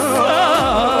са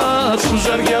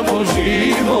чужарня по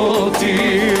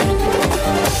животи.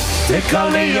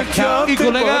 Така ли яка и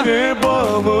колега,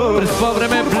 през това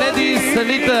време бледи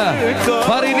селита,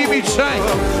 парили ми чай,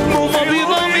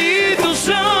 мобила ми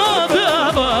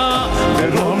душата ба,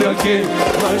 еромяке,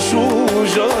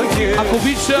 майшужаке. Ако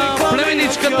обича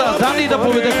племеничката Дани да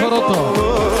поведе хорото.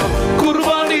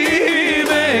 Курбани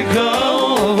ме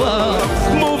кава,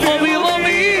 мобила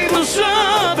ми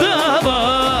душата ба,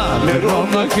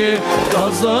 еромяке,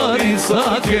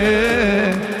 казарицаке.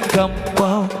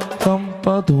 Кампа,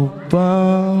 кампа,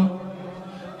 дупа.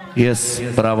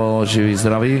 Yes, браво, живи и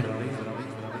здрави.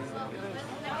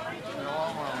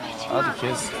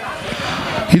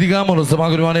 И дига, моля за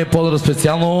малко внимание, подър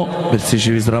специално. Мерси,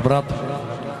 живи и здрав, брат.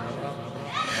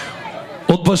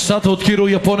 От бащата от Киро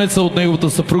Японеца, от неговата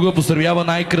съпруга, поздравява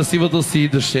най-красивата си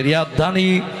дъщеря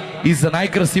Дани и за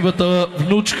най-красивата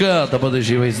внучка да бъде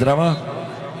жива и здрава.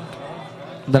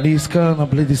 Дали иска на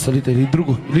бледи салите или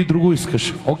друго? Или друго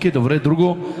искаш? Окей, добре,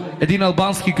 друго. Един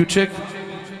албански кючек.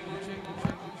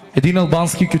 Един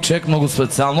албански кючек, много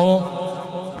специално.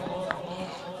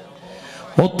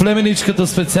 От племеничката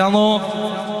специално.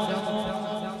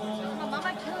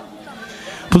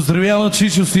 Поздравява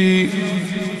чичо си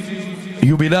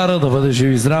юбиляра да бъде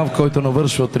жив и здрав, който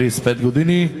навършва 35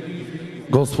 години.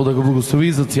 Господа го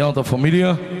благослови за цялата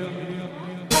фамилия.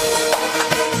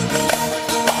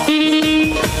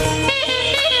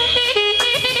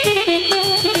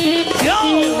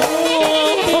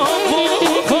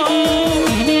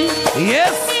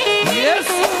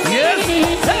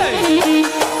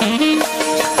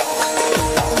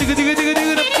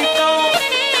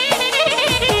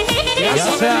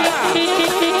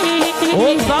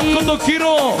 От таткото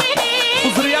Киро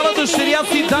поздравява дъщеря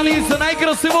си Дани за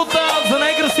най-красивата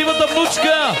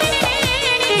внучка,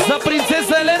 за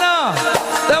принцеса Елена.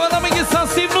 Дава да ми ги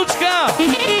съси внучка.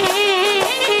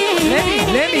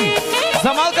 Лени,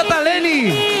 за малката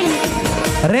Лени.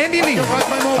 Рени ли?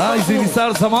 Извини,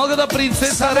 за малката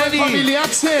принцеса Рени.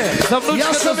 За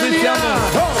внучката специално.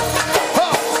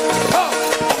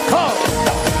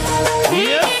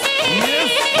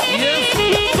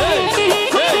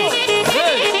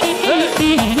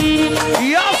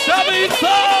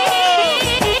 Яшавица!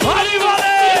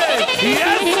 Аливале!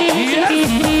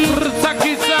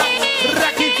 Рцакица!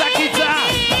 Ракицакица!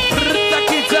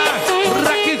 Рцакица!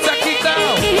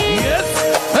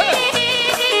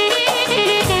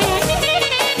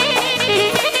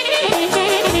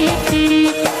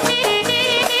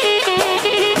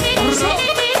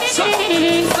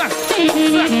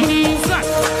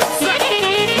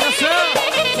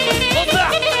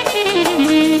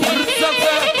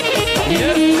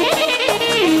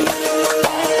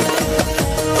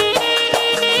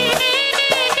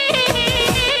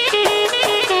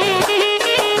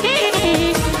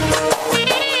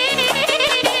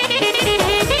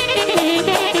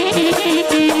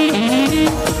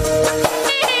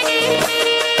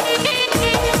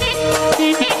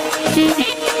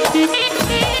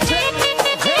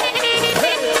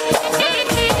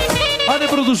 Айде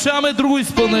продължаваме друго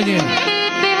изпълнение.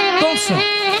 Точно.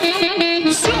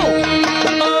 Шоу!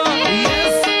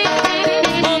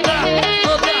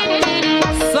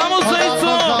 Само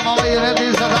Зайцо!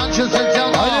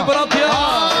 Айде, братя!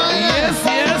 Yes,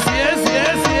 yes, yes,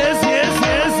 yes, yes, yes,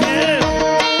 yes, yes!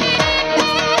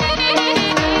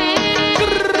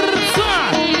 Крца!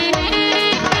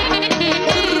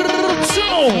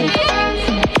 Крцо!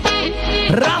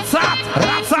 Рацат!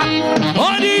 Рацат!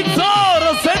 Одицо!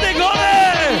 Ръцете горе!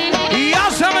 И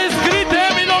аз ще ме скрите,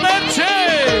 милионерче!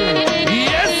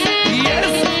 Yes,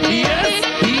 yes, yes,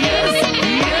 yes,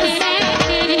 yes!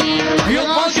 И от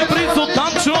малкия принц от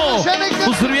Танчо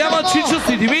поздравява чича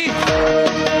си, Дими!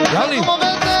 Яли?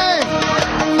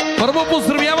 Първо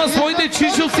поздравява своите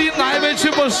чичоси, най-вече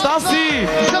баща си!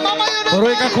 Първо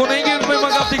е како ненгер ме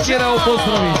магати Кирел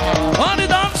поздрави! Ани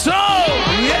Танчо!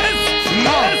 Yes,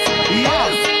 yes,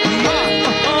 yes!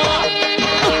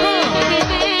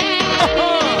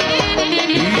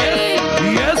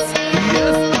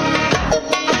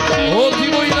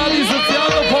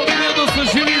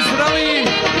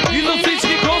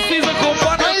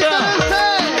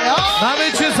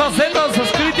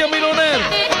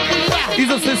 И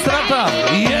за сестрата.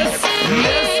 Yes,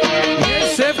 yes,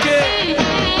 yes, шефке.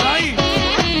 Ай!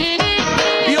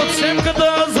 И от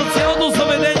шефката за цялото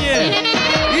заведение.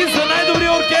 И за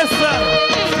най-добрия оркестър.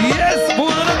 Yes,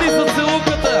 благодаря ти за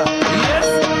целувката. Yes,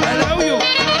 I love you.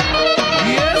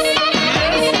 Yes,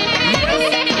 yes, yes,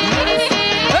 yes.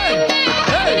 Hey,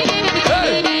 hey,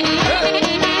 hey, hey.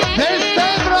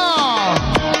 Декември!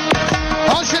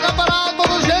 Още на парад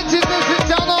младоженците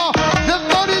специално за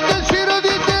вторите си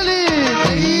родители!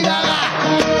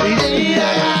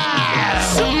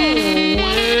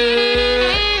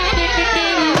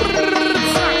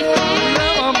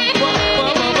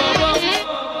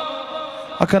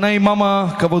 Акана и мама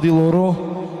Кавадилоро,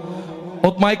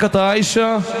 от майката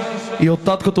Айша и от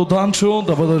таткото Данчо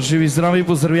да бъдат живи и здрави,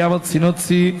 поздравяват синът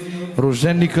си,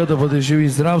 рожденника да бъде жив и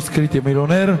здрав, скрития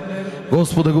милионер.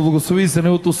 Господа го благослови за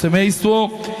неговото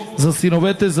семейство, за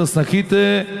синовете, за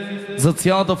снахите, за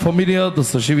цялата фамилия да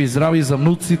са живи и здрави, за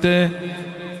внуците.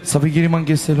 Савигири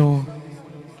Мангесело.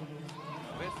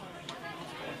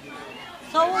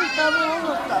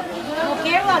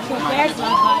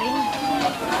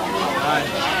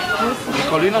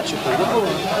 Николина, че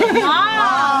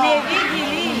Не види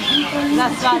ли за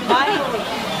сватбарите?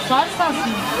 Сорса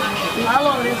си.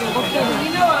 Ало,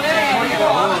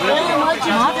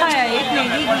 Мата я не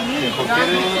види ли.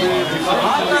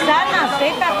 Стана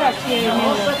секата си е.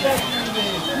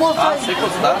 Секо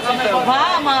старците? Ба,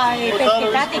 ама е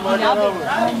пескетате ги набе.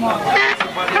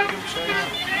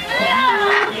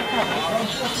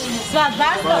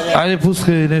 Сватбарство. Айде,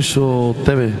 пускай нещо от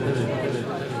тебе.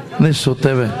 Нещо от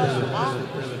тебе.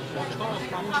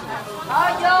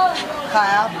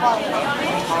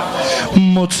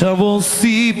 Мочаво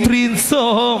си,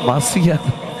 принцо. Масия.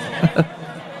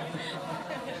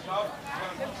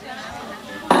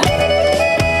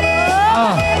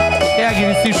 Я ги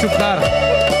неси шукар.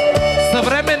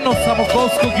 Съвременно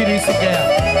самоковско ги неси гея.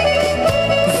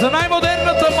 За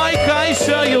най-модерната майка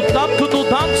Айша и от таткото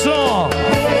Данчо.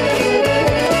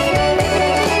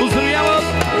 Поздравяват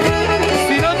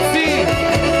синът си,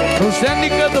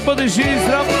 рожденника да бъде жив и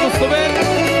здрав, благословен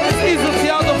и за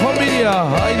цялата фамилия.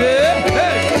 Хайде!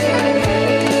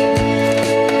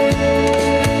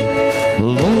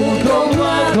 Лудо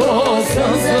младо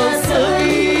съм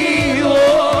засъдило,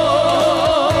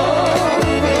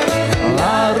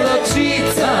 а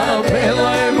ръчица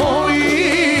бела е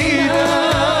моина.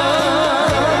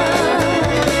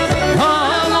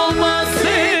 Ано ма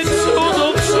се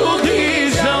чудо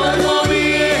чуди, жално ми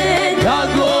е да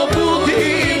го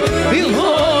буди,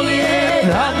 било ли е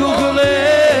да го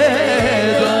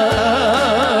гледа.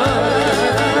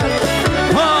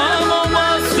 Ано ма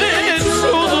се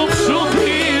чудо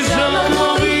чуди, жално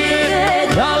ми е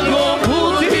да го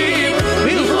буди,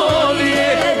 било ли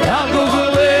е да го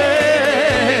гледа.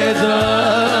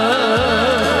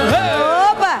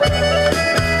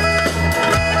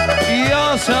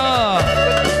 Яша,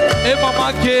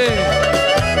 мамаке,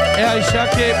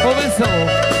 Айшаке, по-весело.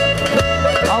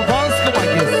 Албанско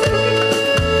маке.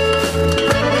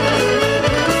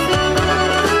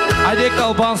 Айде к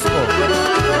албанско.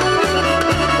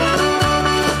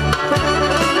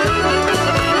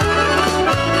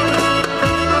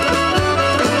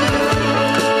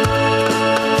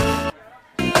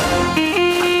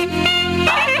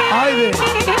 Айде.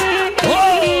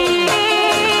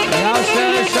 Яша,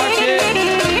 Айшаке.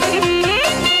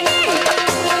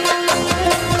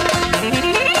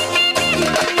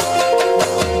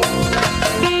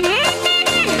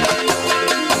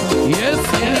 Yes,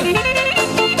 yes.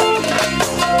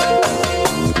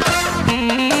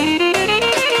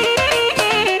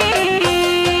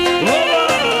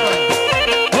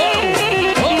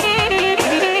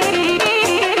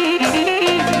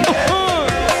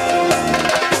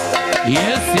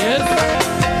 Yes, yes.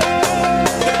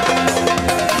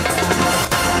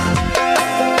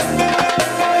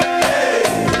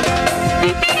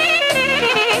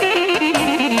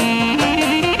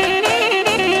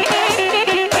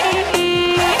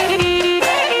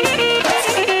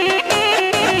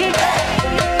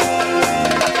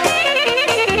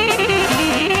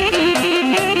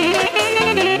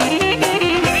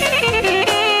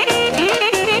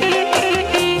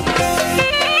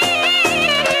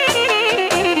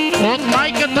 От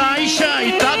майката Айша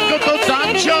и таткото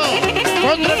Данчо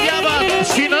поздравяват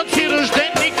синът си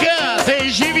рожденника, да е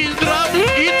жив и здрав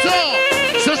Ицо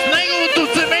с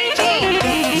неговото семейство,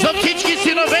 за всички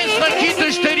синове, снахи,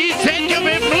 дъщери,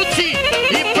 зетьове, внуци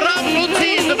и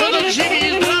правнуци да бъдат живи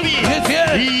и здрави.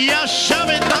 И яша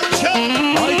бе, Данчо!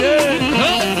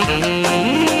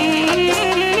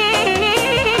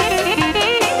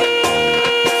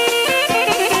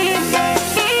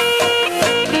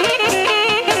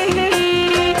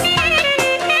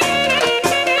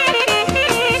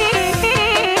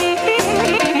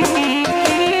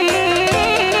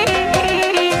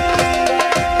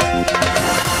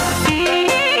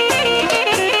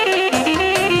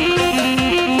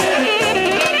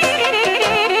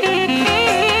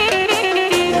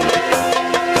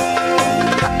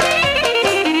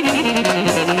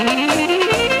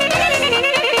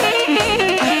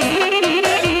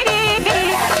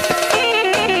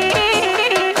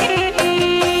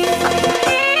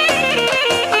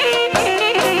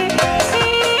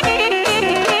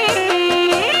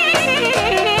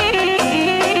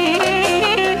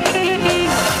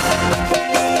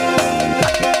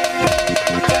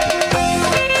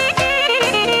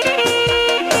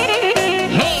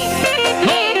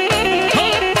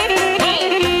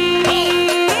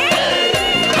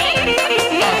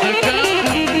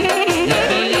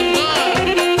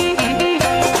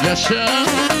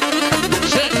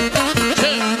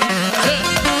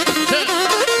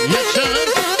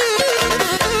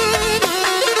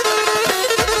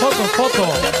 Фото.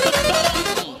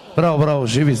 Браво, браво,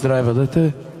 живи, здрави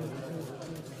бъдете.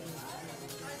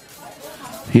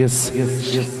 Yes.